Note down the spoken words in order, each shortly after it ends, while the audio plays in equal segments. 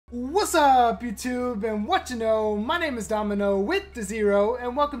What's up, YouTube, and what you know? My name is Domin0 with Domin0,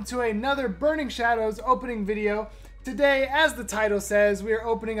 and welcome to another Burning Shadows opening video. Today, as the title says, we are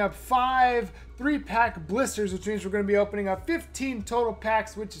opening up 5 3-pack blisters, which means we're going to be opening up 15 total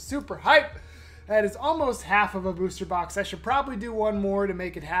packs, which is super hype. That is almost half of a booster box. I should probably do one more to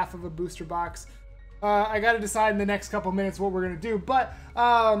make it half of a booster box. I got to decide in the next couple minutes what we're going to do, but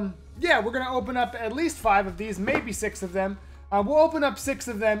yeah, we're going to open up at least 5 of these, maybe 6 of them. We'll open up 6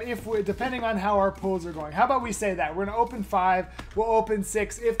 of them depending on how our pulls are going. How about we say that? We're going to open 5, we'll open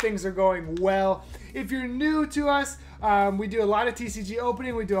 6 if things are going well. If you're new to us, we do a lot of TCG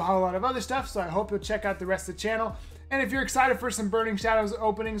opening, we do a whole lot of other stuff, so I hope you'll check out the rest of the channel. And if you're excited for some Burning Shadows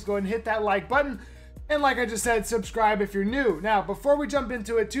openings, go ahead and hit that like button. And like I just said, subscribe if you're new. Now, before we jump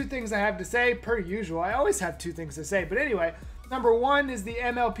into it, 2 things I have to say, per usual. I always have 2 things to say, but anyway. Number 1 is the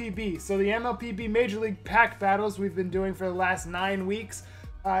MLPB. So the MLPB Major League Pack Battles we've been doing for the last 9 weeks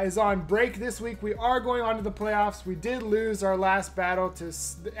is on break this week. We are going on to the playoffs. We did lose our last battle to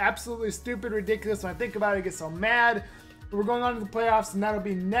absolutely stupid, ridiculous. When I think about it, I get so mad. But we're going on to the playoffs, and that'll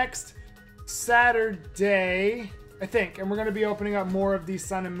be next Saturday, I think. And we're going to be opening up more of these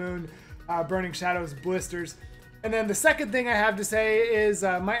Sun and Moon Burning Shadows blisters. And then the second thing I have to say is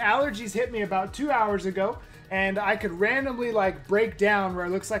my allergies hit me about 2 hours ago. And I could randomly like break down where it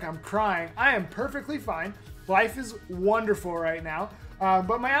looks like I'm crying. I am perfectly fine. Life is wonderful right now,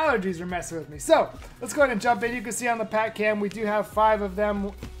 but my allergies are messing with me. So let's go ahead and jump in. You can see on the pack cam, we do have 5 of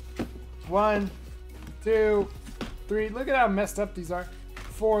them. 1, 2, 3. Look at how messed up these are.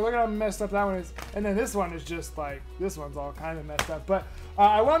 4. Look at how messed up that one is. And then this one is just like, this one's all kind of messed up. But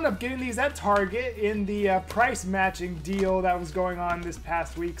I wound up getting these at Target in the price matching deal that was going on this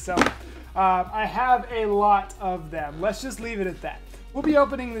past week. So I have a lot of them. Let's just leave it at that. We'll be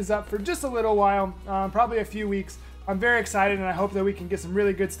opening these up for just a little while, probably a few weeks. I'm very excited, and I hope that we can get some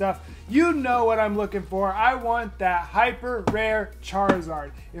really good stuff. You know what I'm looking for. I want that hyper rare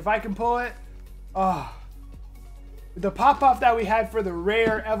Charizard. If I can pull it, oh. The pop-off that we had for the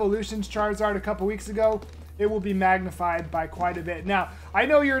rare Evolutions Charizard a couple weeks ago, it will be magnified by quite a bit. Now, I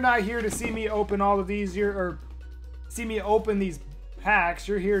know you're not here to see me open all of these, or see me open these packs.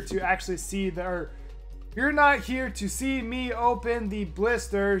 You're here to actually see you're not here to see me open the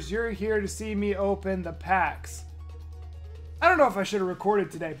blisters. You're here to see me open the packs. I don't know if I should have recorded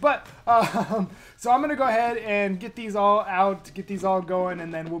today, but so I'm gonna go ahead and get these all out, get these all going,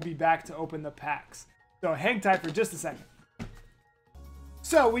 and then we'll be back to open the packs. So hang tight for just a second.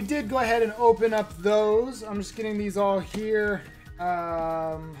 So we did go ahead and open up those. I'm just getting these all here.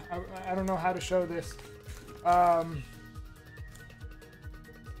 I don't know how to show this.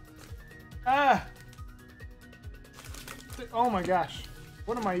 Oh my gosh.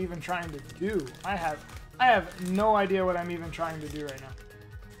 What am I even trying to do? I have no idea what I'm even trying to do right now.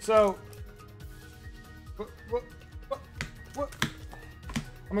 So, what?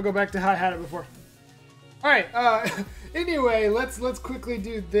 I'm gonna go back to how I had it before. All right. Anyway, let's quickly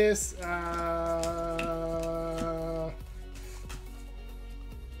do this.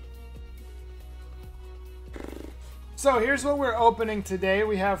 So here's what we're opening today.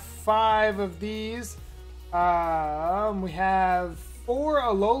 We have 5 of these. We have 4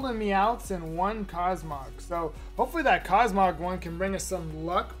 Alolan Meowths and 1 Cosmog. So hopefully that Cosmog one can bring us some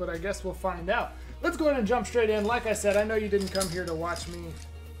luck, but I guess we'll find out. Let's go ahead and jump straight in. Like I said, I know you didn't come here to watch me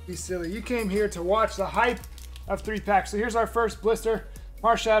be silly. You came here to watch the hype of 3 packs. So here's our first blister: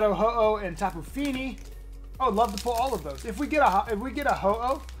 Marshadow, Ho-Oh, and Tapu Fini. I would love to pull all of those. If we get a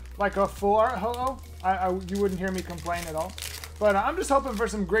Ho-Oh, like a full art Ho-Oh, you wouldn't hear me complain at all. But I'm just hoping for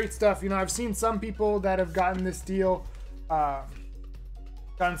some great stuff. You know, I've seen some people that have gotten this deal,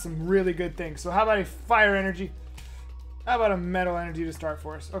 gotten some really good things. So how about a Fire Energy? How about a Metal Energy to start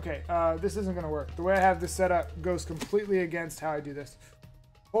for us? Okay, this isn't going to work. The way I have this set up goes completely against how I do this.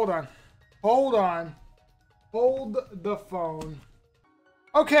 Hold on. Hold on. Hold the phone.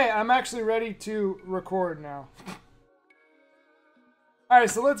 Okay, I'm actually ready to record now. All right,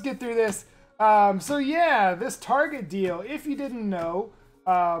 so let's get through this. So yeah, this Target deal, if you didn't know,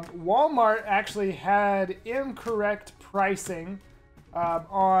 Walmart actually had incorrect pricing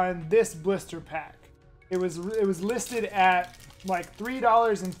on this blister pack. It was listed at like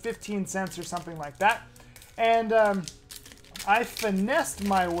 $3.15 or something like that. And I finessed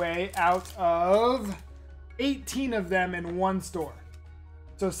my way out of 18 of them in one store.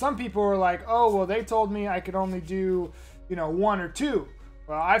 So some people were like, oh, well, they told me I could only do, 1 or 2.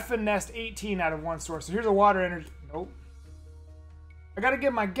 Well, I finessed 18 out of one store. So here's a Water Energy. Nope. I got to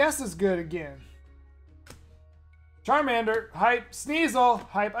get my guesses good again. Charmander, hype. Sneasel,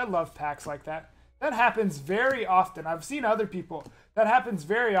 hype. I love packs like that. That happens very often. I've seen other people That happens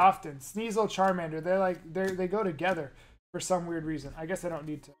very often. Sneasel, Charmander, they go together for some weird reason. I guess I don't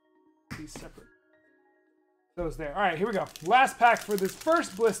need to be separate. Those there. All right, here we go. Last pack for this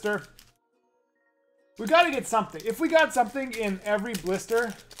first blister. We got to get something. If we got something in every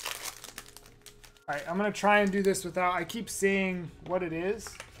blister... All right, I'm going to try and do this without... I keep seeing what it is.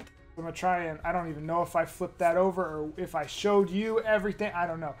 I'm going to try and... I don't even know if I flipped that over or if I showed you everything. I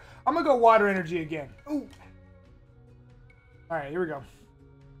don't know. I'm going to go water energy again. Ooh. All right, here we go.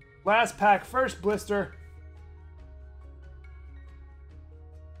 Last pack, first blister.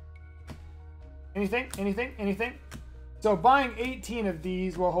 Anything? Anything? Anything? So buying 18 of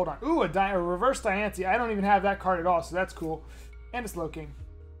these... Well, hold on. Ooh, a reverse Diancie. I don't even have that card at all, so that's cool. And it's Slowking.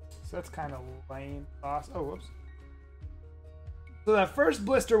 So that's kind of lame. Oh, whoops. So that first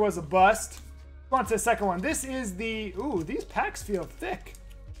blister was a bust. On to the second one. This is the... Ooh, these packs feel thick.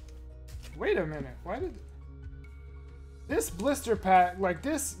 Wait a minute. Why did... This blister pack... Like,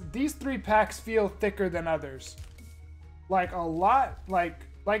 these 3 packs feel thicker than others. Like, a lot...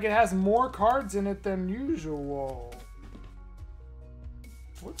 Like it has more cards in it than usual.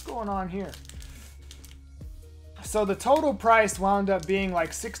 What's going on here? So the total price wound up being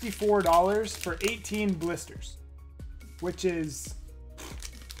like $64 for 18 blisters, which is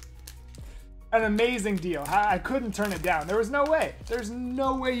an amazing deal. I couldn't turn it down. There was no way. There's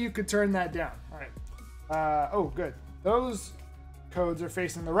no way you could turn that down. All right. Oh, good. Those codes are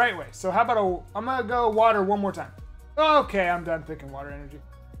facing the right way. So how about I'm going to go water one more time. Okay, I'm done picking water energy.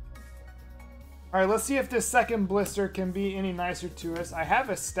 All right, let's see if this second blister can be any nicer to us. I have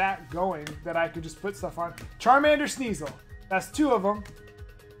a stat going that I could just put stuff on. Charmander, Sneasel. That's 2 of them.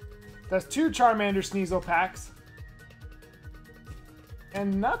 That's 2 Charmander, Sneasel packs.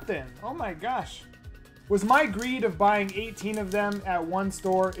 And nothing. Oh my gosh. Was my greed of buying 18 of them at one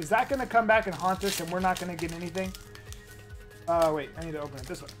store, is that going to come back and haunt us and we're not going to get anything? Wait, I need to open it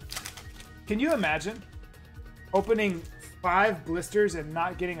this way. Can you imagine opening 5 blisters and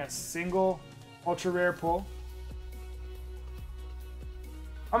not getting a single ultra rare pull?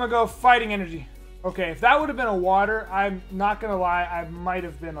 I'm gonna go fighting energy. Okay, if that would have been a water, I'm not gonna lie, I might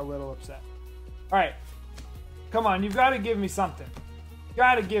have been a little upset. All right, come on, you've got to give me something. You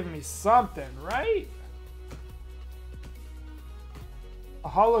gotta give me something, right? A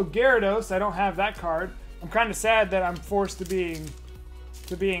Holo Gyarados. I don't have that card. I'm kind of sad that I'm forced to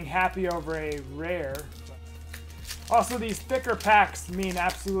being happy over a rare. Also, these thicker packs mean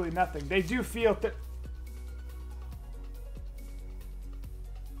absolutely nothing. They do feel thick.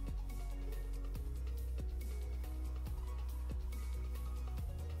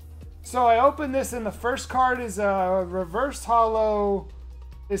 So I opened this and the first card is a reverse holo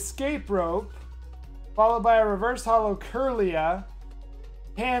Escape Rope, followed by a reverse holo Curlia,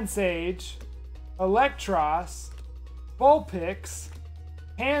 Pansage, Electros, Vulpix,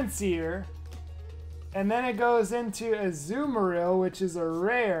 Panseer, and then it goes into a Azumarill, which is a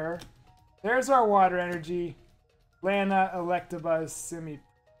rare. There's our water energy. Lana, Electabuzz, Simi.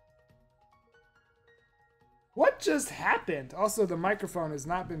 What just happened? Also, the microphone has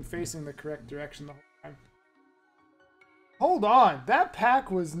not been facing the correct direction the whole time. Hold on. That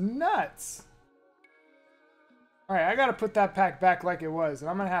pack was nuts. Alright, I gotta put that pack back like it was. And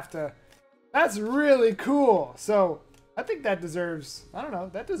I'm gonna have to... That's really cool. So, I think that deserves... I don't know.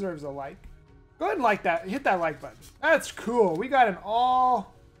 That deserves a like. Go ahead and like that. Hit that like button. That's cool. We got an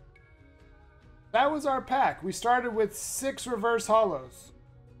all... That was our pack. We started with 6 reverse holos.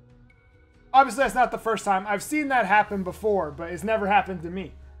 Obviously, that's not the first time. I've seen that happen before, but it's never happened to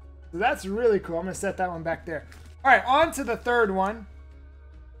me. So that's really cool. I'm going to set that one back there. All right, on to the third one.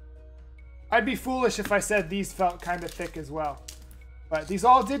 I'd be foolish if I said these felt kind of thick as well. But these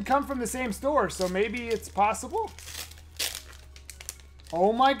all did come from the same store, so maybe it's possible.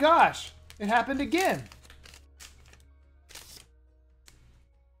 Oh my gosh. It happened again.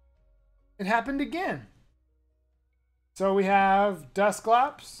 It happened again. So we have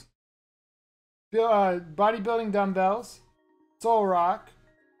Dusclops, Bodybuilding Dumbbells, Solrock,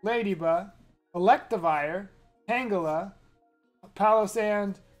 Ladybug, Electivire, Tangela,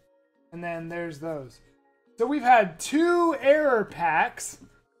 Palossand, and then there's those. So we've had 2 error packs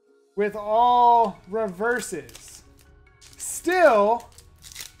with all reverses. Still,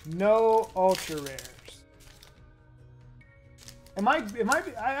 no ultra rares.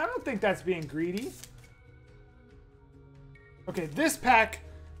 I don't think that's being greedy. Okay, this pack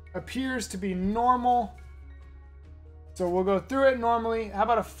appears to be normal. So we'll go through it normally. How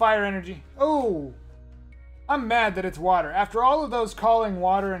about a fire energy? Oh, I'm mad that it's water. After all of those calling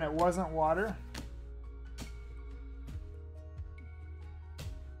water and it wasn't water.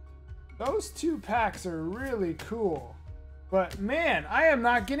 Those 2 packs are really cool. But man, I am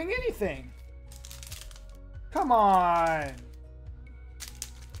not getting anything. Come on.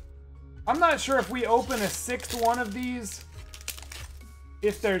 I'm not sure if we open a sixth one of these,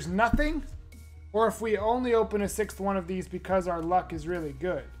 if there's nothing, or if we only open a sixth one of these because our luck is really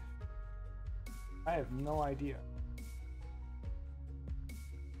good. I have no idea.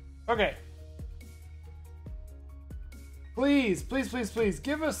 Okay. Please, please, please, please,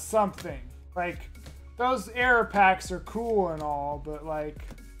 give us something. Like, those error packs are cool and all, but like...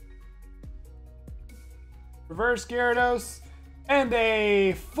 Reverse Gyarados and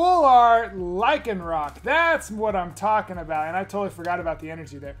a full art Lycanroc. That's what I'm talking about. And I totally forgot about the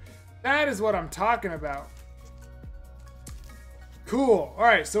energy there. That is what I'm talking about. Cool. All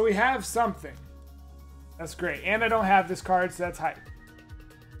right, so we have something. That's great. And I don't have this card, so that's hype.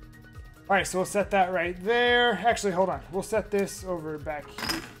 All right, so we'll set that right there. Actually, hold on. We'll set this over back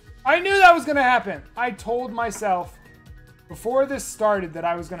here. I knew that was going to happen. I told myself before this started that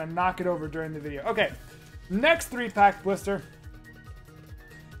I was going to knock it over during the video. Okay, next 3-pack blister.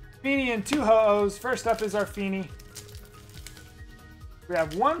 Feeny and 2 Ho-Ohs. First up is our Feeny. We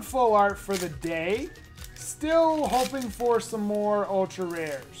have 1 full art for the day. Still hoping for some more ultra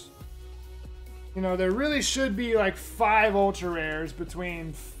rares. You know, there really should be like 5 ultra rares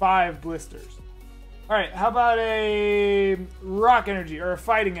between 5 blisters. All right, how about a rock energy or a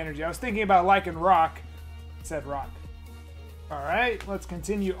fighting energy? I was thinking about Lycanroc. It said rock. All right, let's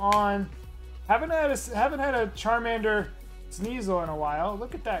continue on. Haven't had a Charmander Sneasel in a while.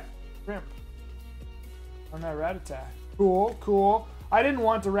 Look at that crimp on that Rattata. Cool, cool. I didn't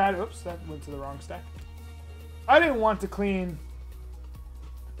want to oops, that went to the wrong stack. I didn't want to clean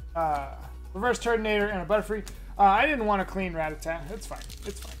Reverse Turtonator and a Butterfree. I didn't want to clean Rattata. It's fine.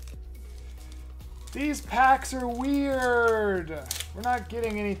 It's fine. These packs are weird. We're not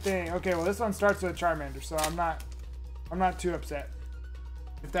getting anything. Okay, well this one starts with a Charmander, so I'm not too upset.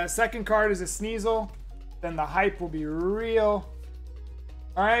 If that second card is a Sneasel, then the hype will be real.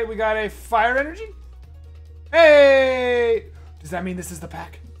 All right, we got a Fire Energy. Hey! Does that mean this is the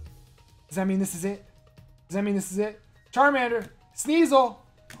pack? Does that mean this is it? Does that mean this is it? Charmander, Sneasel.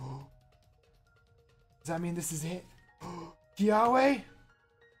 Does that mean this is it? Yahweh?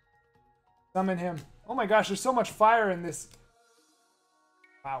 Summon him. Oh my gosh, there's so much fire in this.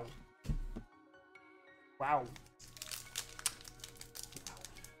 Wow. Wow.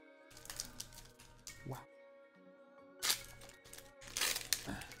 Wow.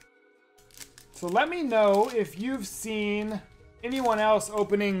 So let me know if you've seen anyone else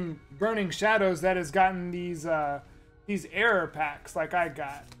opening Burning Shadows that has gotten these error packs like I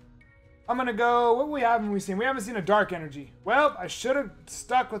got. I'm gonna go, what haven't we seen? We haven't seen a Dark Energy. Well, I should have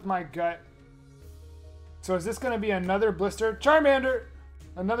stuck with my gut. So is this gonna be another blister? Charmander!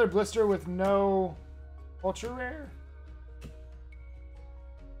 Another blister with no ultra rare?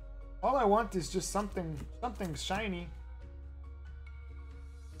 All I want is just something shiny.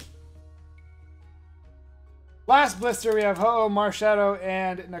 Last blister, we have Ho-Oh, Marshadow,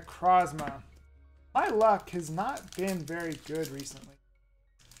 and Necrozma. My luck has not been very good recently.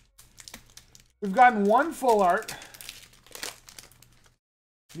 We've gotten 1 full art.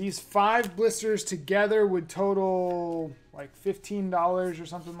 These 5 blisters together would total like $15 or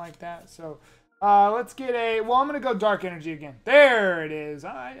something like that. So let's get I'm gonna go Dark Energy again. There it is.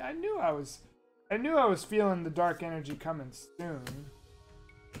 I knew I was feeling the Dark Energy coming soon.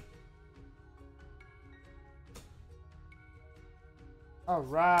 All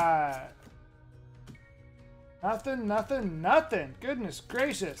right. Nothing. Goodness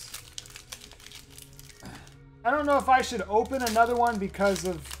gracious. I don't know if I should open another one because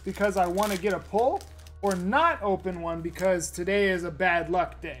I want to get a pull, or not open one because today is a bad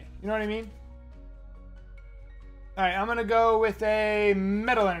luck day. You know what I mean? All right, I'm gonna go with a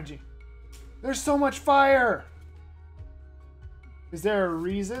Metal Energy. There's so much fire. Is there a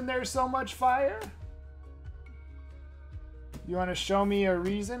reason there's so much fire? You want to show me a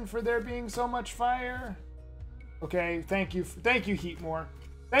reason for there being so much fire? Okay, thank you, Heatmore.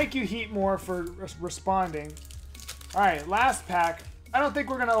 Thank you, Heatmore, for responding. All right, last pack. I don't think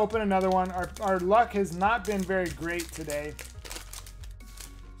we're gonna open another one. Our luck has not been very great today,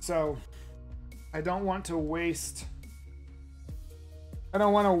 so I don't want to waste. I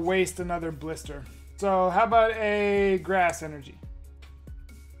don't want to waste another blister. So how about a Grass Energy?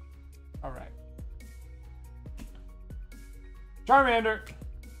 All right. Charmander.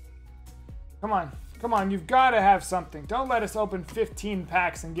 Come on. Come on, you've got to have something. Don't let us open 15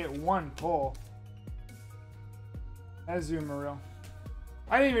 packs and get 1 pull. Azumarill.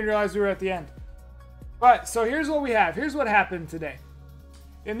 I didn't even realize we were at the end. But, so here's what we have. Here's what happened today.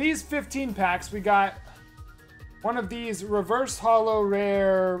 In these 15 packs, we got one of these reverse holo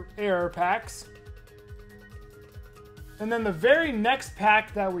rare error packs. And then the very next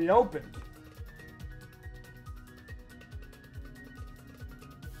pack that we opened,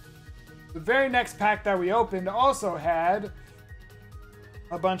 also had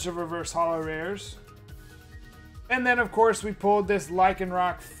a bunch of reverse holo rares. And then, of course, we pulled this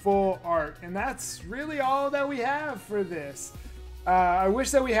Lycanroc full art. And that's really all that we have for this. I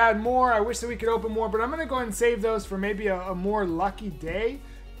wish that we had more. I wish that we could open more. But I'm going to go ahead and save those for maybe a more lucky day.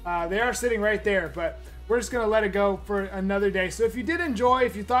 They are sitting right there. But we're just going to let it go for another day. So if you did enjoy,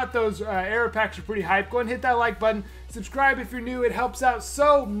 if you thought those error packs were pretty hype, go ahead and hit that like button. Subscribe if you're new. It helps out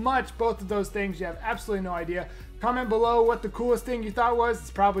so much, both of those things. You have absolutely no idea. Comment below what the coolest thing you thought was.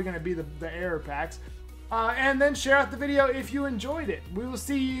 It's probably going to be the error packs. And then share out the video if you enjoyed it. We will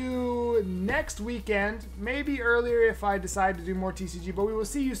see you next weekend, maybe earlier if I decide to do more TCG, but we will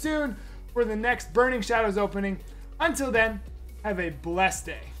see you soon for the next Burning Shadows opening. Until then, have a blessed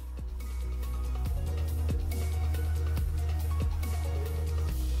day.